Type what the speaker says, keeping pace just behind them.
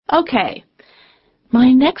Okay,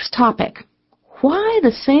 my next topic. Why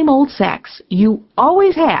the same old sex you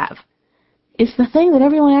always have is the thing that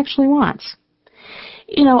everyone actually wants.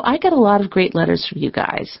 You know, I get a lot of great letters from you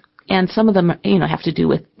guys, and some of them, have to do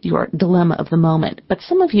with your dilemma of the moment. But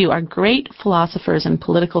some of you are great philosophers and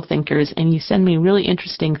political thinkers, and you send me really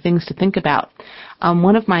interesting things to think about.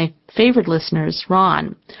 One of my favorite listeners,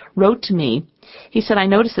 Ron, wrote to me. He said, I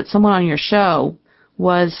noticed that someone on your show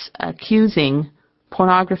was accusing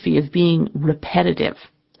pornography of being repetitive.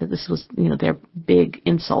 This was, their big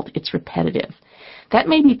insult. It's repetitive. That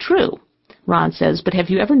may be true, Ron says, but have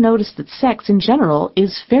you ever noticed that sex in general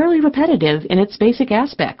is fairly repetitive in its basic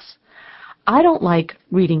aspects? I don't like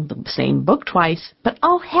reading the same book twice, but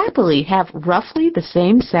I'll happily have roughly the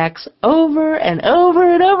same sex over and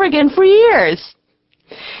over and over again for years.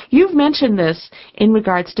 You've mentioned this in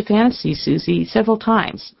regards to fantasy, Susie, several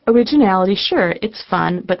times. Originality, sure, it's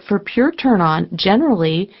fun, but for pure turn-on,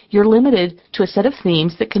 generally, you're limited to a set of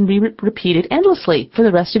themes that can be repeated endlessly for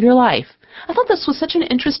the rest of your life. I thought this was such an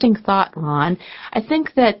interesting thought, Ron. I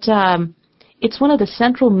think that it's one of the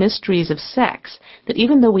central mysteries of sex, that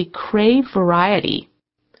even though we crave variety,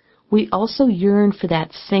 we also yearn for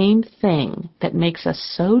that same thing that makes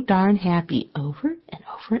us so darn happy over and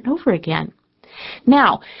over and over again.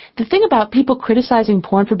 Now, the thing about people criticizing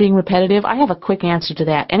porn for being repetitive, I have a quick answer to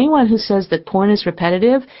that. Anyone who says that porn is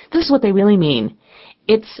repetitive, this is what they really mean.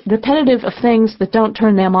 It's repetitive of things that don't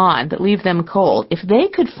turn them on, that leave them cold. If they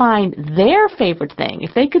could find their favorite thing,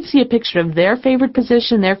 if they could see a picture of their favorite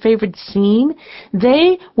position, their favorite scene,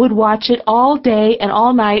 they would watch it all day and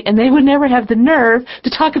all night, and they would never have the nerve to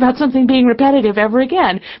talk about something being repetitive ever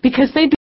again, because they'd